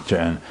literature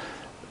and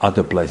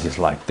other places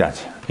like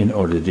that in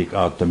order to dig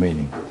out the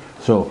meaning.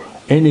 So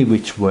any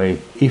which way,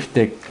 if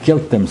they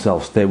killed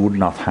themselves, they would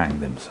not hang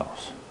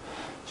themselves.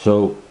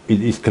 So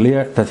it is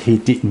clear that he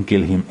didn't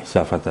kill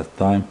himself at that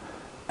time,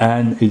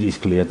 and it is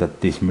clear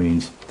that this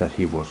means that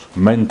he was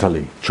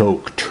mentally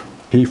choked.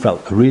 He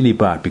felt really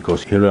bad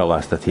because he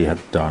realized that he had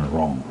done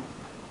wrong.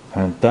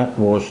 And that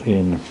was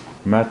in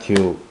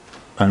Matthew,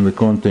 and we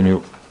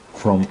continue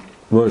from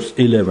verse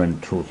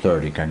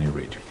 11-30. Can you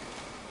read?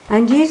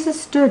 And Jesus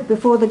stood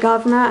before the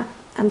governor,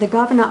 and the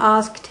governor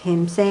asked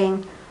him,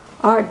 saying,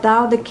 Art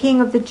thou the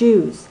King of the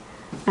Jews?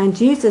 And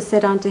Jesus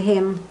said unto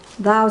him,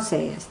 thou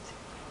sayest.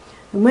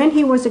 And when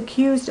he was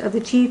accused of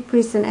the chief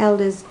priests and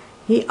elders,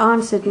 he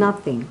answered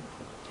nothing.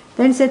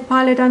 Then said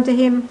Pilate unto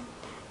him,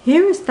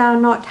 Hearest thou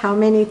not how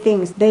many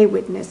things they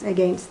witness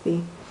against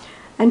thee?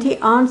 And he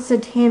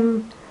answered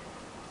him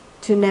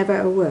to never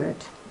a word,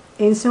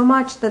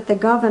 insomuch that the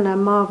governor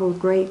marveled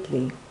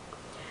greatly.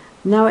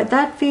 Now at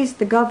that feast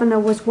the governor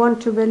was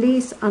wont to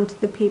release unto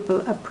the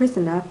people a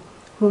prisoner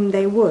whom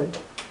they would.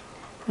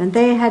 And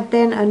they had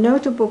then a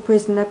notable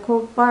prisoner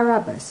called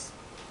Barabbas.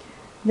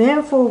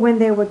 Therefore when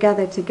they were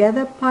gathered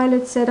together,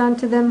 Pilate said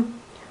unto them,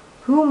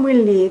 Whom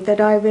will ye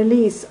that I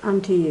release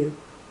unto you,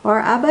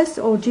 Barabbas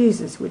or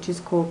Jesus, which is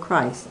called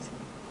Christ?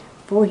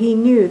 For he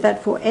knew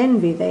that for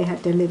envy they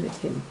had delivered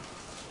him.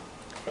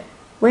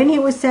 When he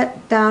was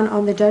set down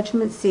on the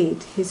judgment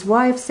seat, his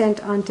wife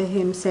sent unto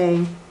him,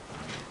 saying,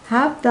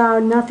 Have thou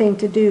nothing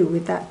to do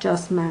with that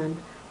just man?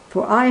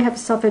 For I have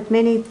suffered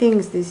many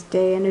things this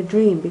day in a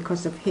dream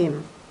because of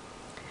him.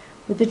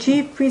 But the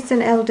chief priests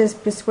and elders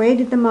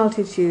persuaded the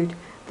multitude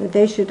that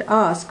they should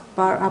ask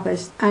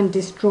Barabbas and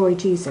destroy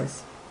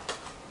Jesus.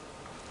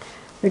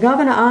 The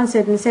governor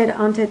answered and said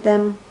unto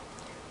them,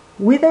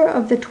 Whither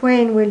of the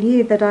twain will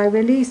ye that I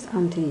release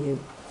unto you?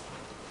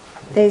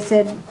 They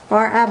said,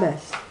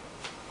 Barabbas.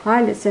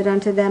 Pilate said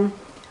unto them,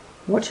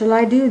 What shall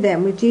I do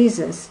then with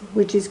Jesus,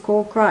 which is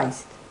called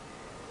Christ?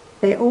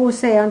 They all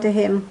say unto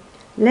him,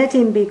 Let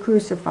him be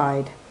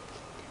crucified.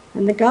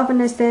 And the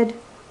governor said,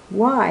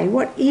 Why,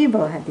 what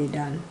evil hath he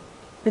done?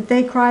 But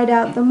they cried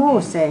out the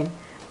more, saying,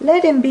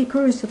 Let him be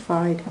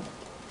crucified.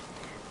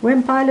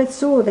 When Pilate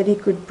saw that he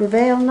could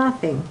prevail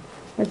nothing,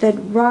 but that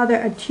rather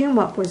a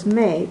tumult was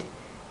made,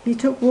 he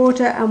took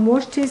water and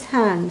washed his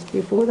hands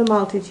before the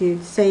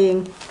multitude,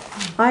 saying,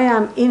 I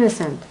am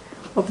innocent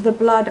of the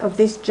blood of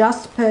this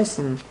just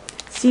person.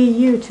 See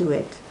you to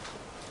it.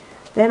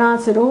 Then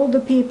answered all the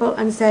people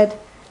and said,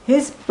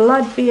 His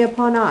blood be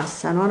upon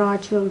us and on our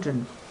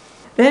children.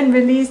 Then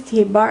released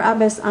he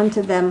Barabbas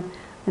unto them,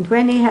 and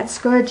when he had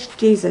scourged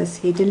Jesus,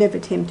 he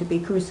delivered him to be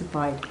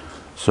crucified.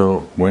 So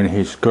when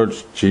he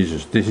scourged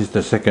Jesus, this is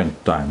the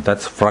second time.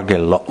 That's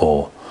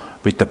flagellao,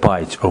 with the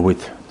bites or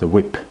with the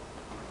whip.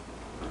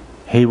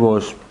 He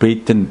was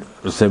beaten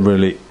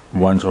severely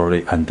once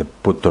already and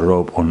put the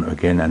robe on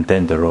again, and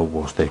then the robe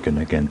was taken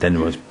again, then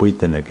was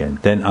beaten again,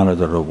 then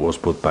another robe was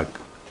put back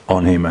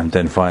on him, and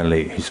then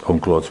finally his own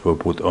clothes were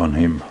put on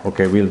him.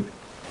 Okay,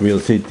 we'll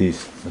see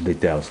these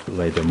details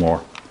later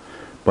more.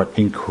 But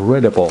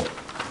incredible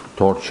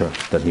torture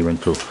that he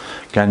went through.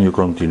 Can you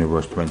continue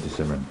verse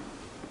 27?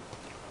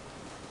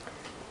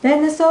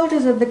 Then the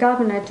soldiers of the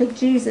governor took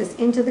Jesus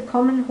into the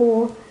common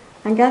hall,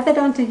 and gathered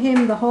unto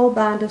him the whole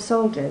band of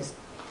soldiers.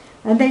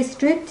 And they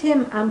stripped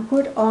him and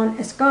put on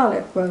a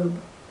scarlet robe.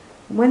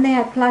 And when they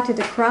had plaited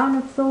a crown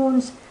of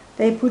thorns,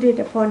 they put it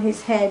upon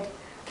his head,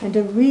 and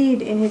a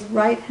reed in his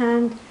right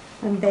hand.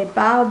 And they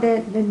bowed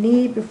the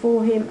knee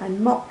before him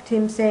and mocked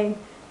him, saying,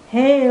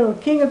 Hail,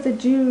 King of the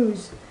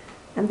Jews!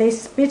 And they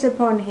spit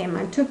upon him,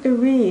 and took the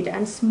reed,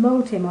 and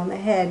smote him on the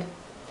head.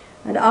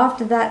 And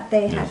after that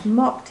they had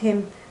mocked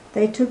him,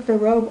 they took the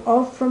robe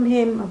off from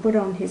him, and put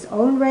on his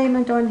own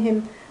raiment on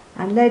him,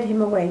 and led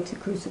him away to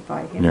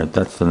crucify him. Yeah,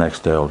 that's the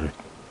next day already.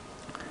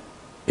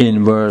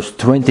 In verse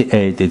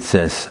 28 it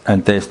says,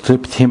 And they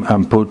stripped him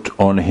and put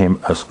on him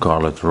a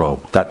scarlet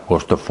robe. That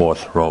was the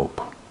fourth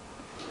robe.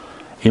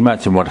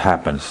 Imagine what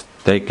happens,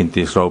 taking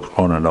these robes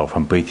on and off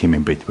and beat him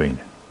in between,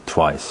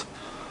 twice.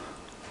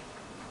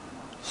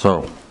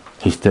 So,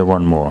 is there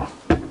one more?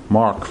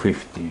 Mark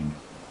 15.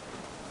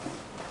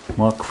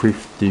 Mark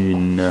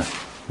 15,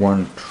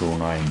 1 through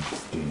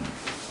 19.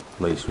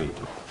 Please read.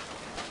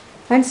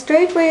 And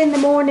straightway in the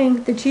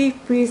morning the chief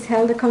priests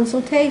held a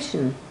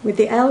consultation with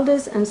the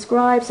elders and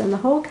scribes and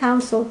the whole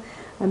council,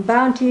 and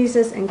bound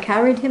Jesus and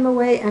carried him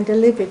away and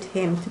delivered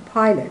him to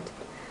Pilate.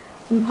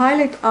 And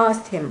Pilate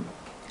asked him,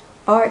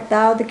 Art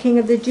thou the King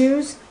of the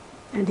Jews?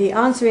 And he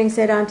answering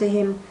said unto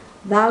him,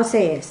 Thou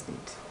sayest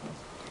it.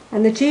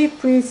 And the chief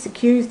priests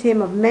accused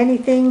him of many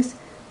things,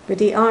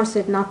 but he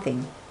answered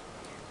nothing.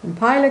 And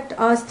Pilate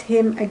asked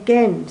him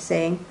again,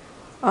 saying,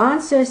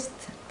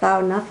 Answerest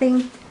thou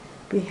nothing?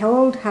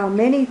 Behold, how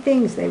many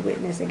things they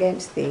witness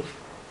against thee.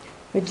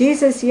 But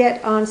Jesus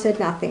yet answered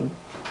nothing,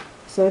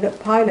 so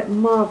that Pilate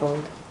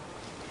marveled.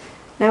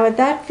 Now at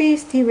that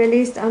feast he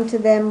released unto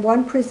them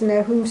one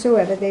prisoner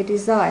whomsoever they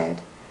desired.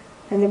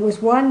 And there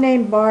was one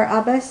named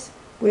Barabbas,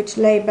 which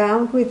lay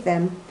bound with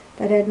them,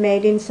 that had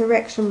made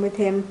insurrection with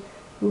him,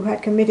 who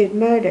had committed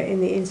murder in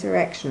the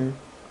insurrection.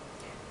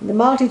 And the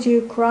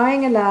multitude,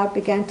 crying aloud,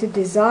 began to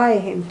desire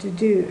him to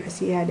do as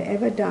he had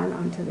ever done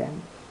unto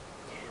them.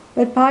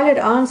 But Pilate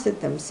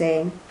answered them,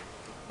 saying,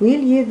 Will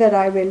ye that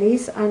I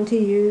release unto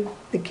you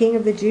the King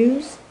of the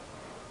Jews?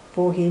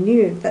 For he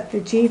knew that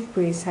the chief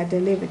priests had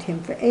delivered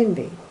him for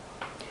envy.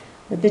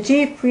 But the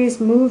chief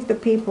priests moved the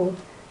people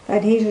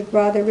that he should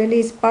rather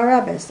release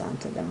Barabbas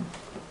unto them.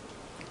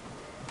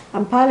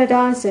 And Pilate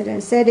answered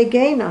and said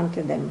again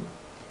unto them,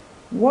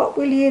 What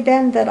will ye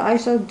then that I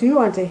shall do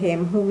unto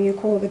him whom you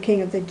call the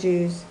King of the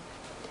Jews?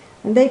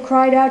 And they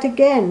cried out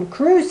again,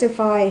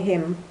 Crucify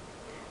him.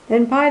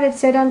 Then Pilate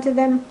said unto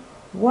them,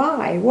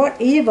 Why, what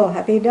evil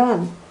hath he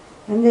done?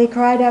 And they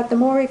cried out the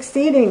more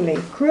exceedingly,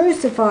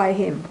 Crucify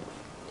him.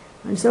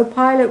 And so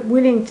Pilate,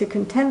 willing to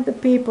content the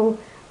people,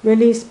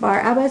 released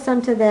Barabbas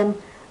unto them,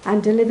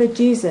 and delivered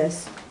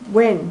Jesus,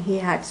 when he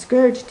had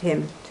scourged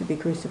him, to be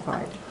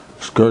crucified.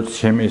 Scourge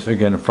him is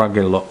again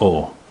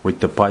flagellao, with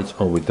the bites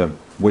or with the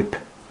whip,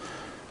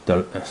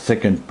 the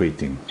second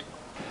beating.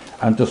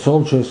 And the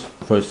soldiers,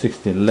 verse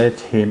 16, led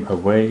him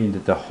away into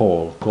the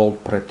hall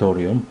called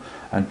Praetorium,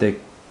 and they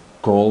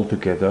called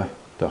together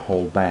the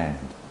whole band.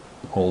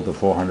 All the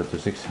 400 to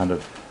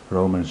 600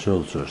 Roman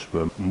soldiers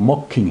were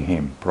mocking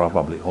him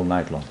probably all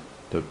night long.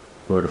 The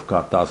word of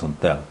God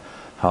doesn't tell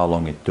how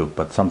long it took,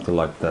 but something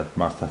like that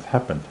must have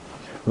happened.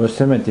 Verse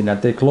 17,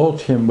 and they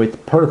clothed him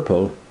with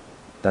purple,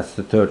 that's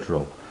the third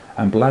row,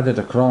 and plaited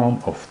a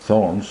crown of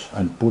thorns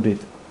and put it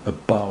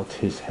about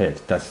his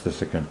head, that's the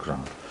second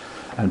crown,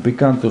 and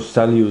began to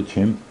salute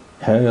him,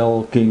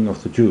 Hail, King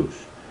of the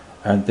Jews.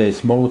 And they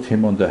smote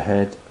him on the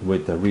head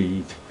with a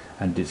reed,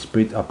 and did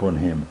spit upon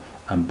him,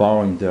 and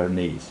bowing their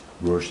knees,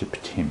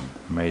 worshipped him,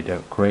 made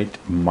a great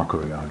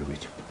mockery out of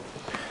it.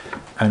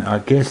 And I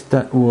guess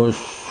that was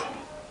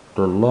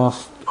the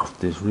last of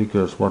these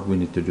rigors. What we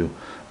need to do,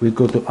 we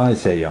go to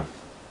Isaiah.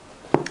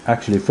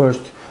 Actually,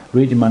 first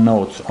reading my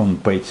notes on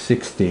page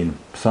 16,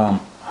 Psalm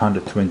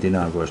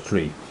 129 verse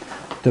 3.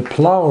 The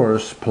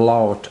plowers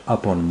plowed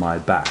upon my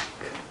back,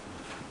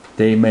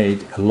 they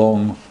made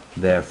long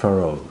their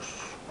furrows.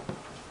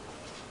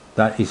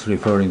 That is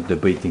referring to the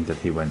beating that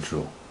he went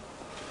through.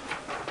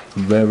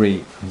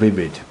 Very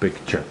vivid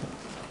picture.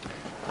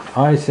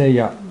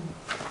 Isaiah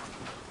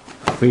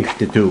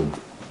 52.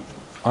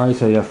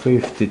 Isaiah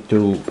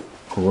 52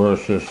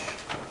 verses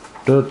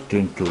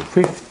 13 to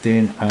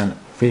 15 and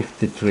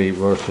 53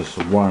 verses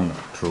 1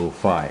 through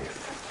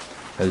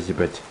 5.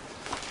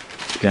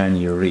 Elizabeth, can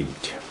you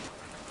read?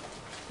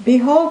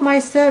 Behold, my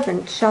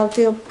servant shall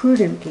deal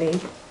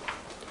prudently.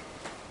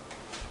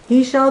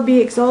 He shall be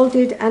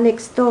exalted and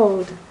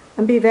extolled,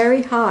 and be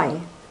very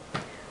high.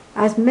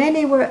 As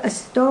many were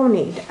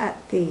astonied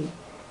at thee,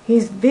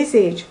 his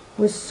visage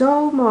was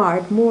so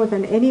marred more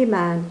than any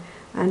man,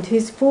 and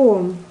his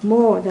form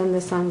more than the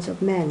sons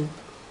of men.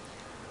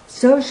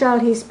 So shall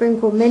he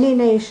sprinkle many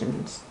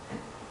nations.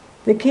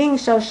 The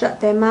kings shall shut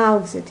their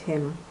mouths at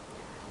him.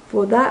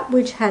 For that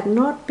which had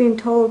not been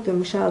told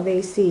them shall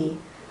they see,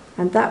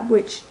 and that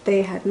which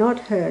they had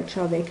not heard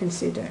shall they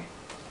consider.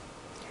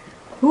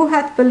 Who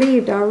hath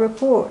believed our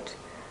report,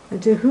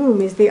 and to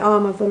whom is the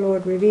arm of the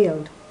Lord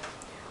revealed?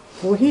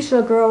 For he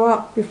shall grow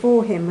up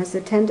before him as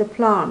a tender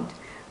plant,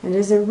 and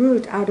as a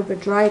root out of a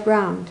dry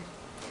ground.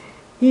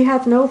 He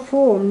hath no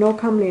form nor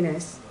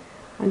comeliness,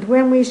 and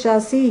when we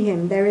shall see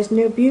him, there is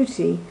no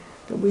beauty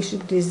that we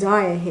should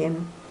desire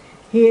him.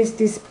 He is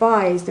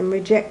despised and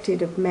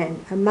rejected of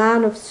men, a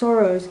man of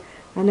sorrows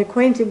and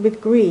acquainted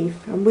with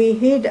grief, and we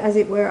hid as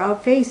it were our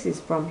faces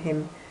from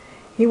him.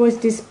 He was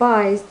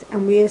despised,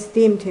 and we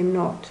esteemed him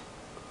not.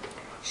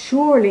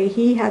 Surely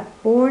he hath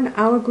borne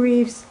our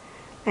griefs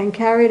and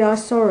carried our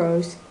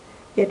sorrows,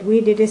 yet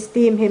we did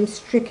esteem him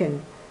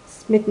stricken,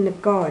 smitten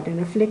of God, and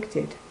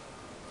afflicted.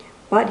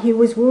 But he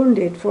was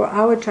wounded for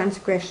our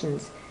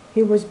transgressions,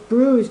 he was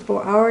bruised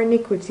for our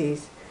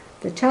iniquities.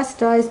 The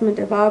chastisement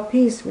of our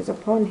peace was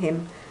upon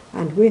him,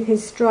 and with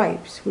his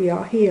stripes we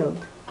are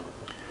healed.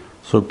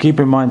 So keep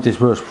in mind this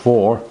verse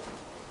 4,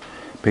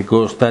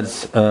 because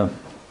that's a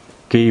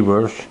key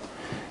verse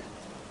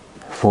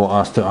for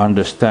us to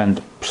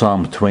understand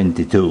Psalm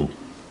 22.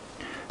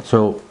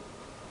 So,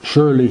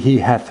 surely he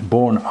hath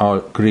borne our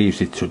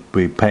griefs, it should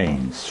be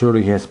pains.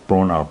 Surely he has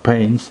borne our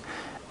pains,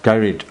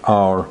 carried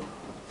our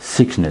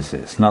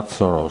sicknesses, not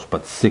sorrows,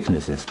 but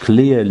sicknesses.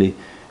 Clearly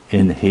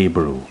in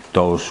Hebrew,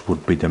 those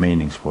would be the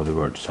meanings for the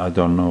words. I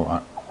don't know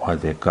why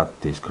they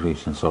got these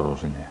griefs and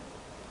sorrows in there.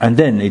 And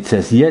then it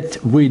says,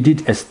 yet we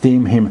did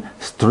esteem him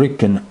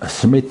stricken,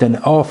 smitten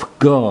of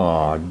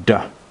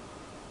God,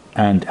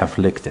 and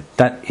afflicted.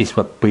 That is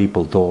what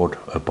people thought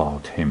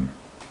about him.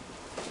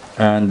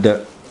 And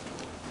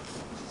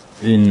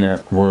in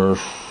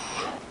verse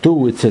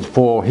 2 it says,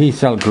 for he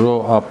shall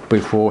grow up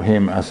before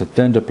him as a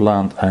tender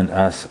plant and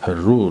as a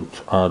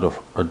root out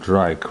of a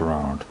dry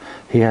ground.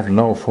 He hath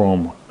no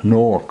form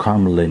nor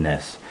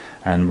comeliness,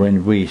 and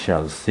when we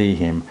shall see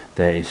him,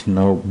 there is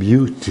no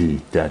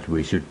beauty that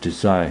we should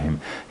desire him.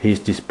 He is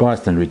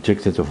despised and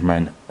rejected of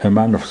men, a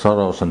man of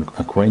sorrows and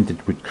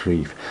acquainted with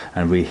grief,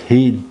 and we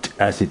hid,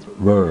 as it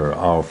were,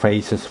 our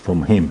faces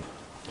from him.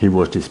 He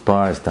was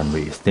despised, and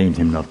we esteemed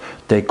him not.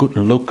 They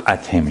couldn't look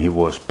at him, he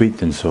was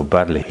beaten so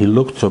badly. He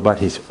looked so bad,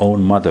 his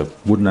own mother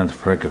wouldn't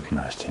have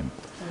recognized him.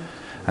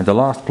 And the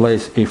last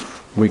place,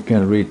 if we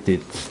can read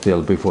it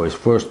still before, is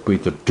 1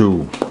 Peter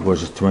 2,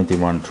 verses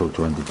 21 through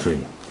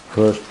 23.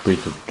 1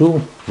 Peter 2,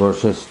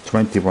 verses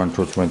 21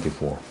 through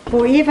 24.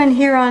 For even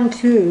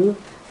hereunto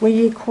were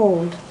ye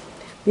called,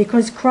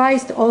 because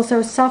Christ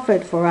also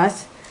suffered for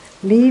us,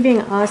 leaving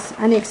us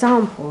an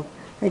example,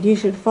 that you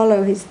should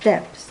follow his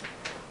steps,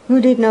 who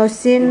did no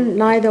sin,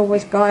 neither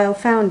was guile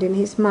found in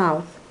his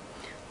mouth,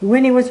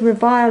 When he was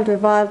reviled,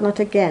 reviled not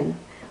again.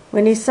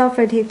 When he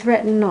suffered, he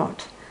threatened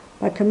not,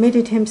 but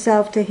committed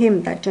himself to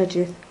him that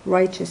judgeth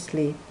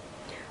righteously,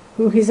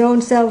 who his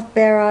own self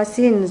bare our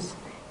sins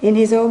in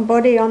his own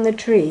body on the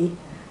tree,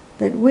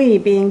 that we,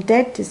 being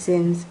dead to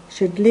sins,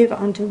 should live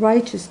unto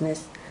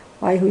righteousness,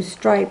 by whose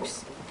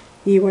stripes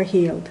ye were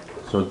healed.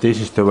 So this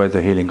is the way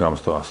the healing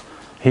comes to us.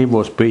 He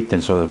was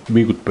beaten so that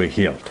we could be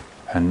healed.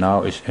 And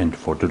now is end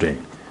for today.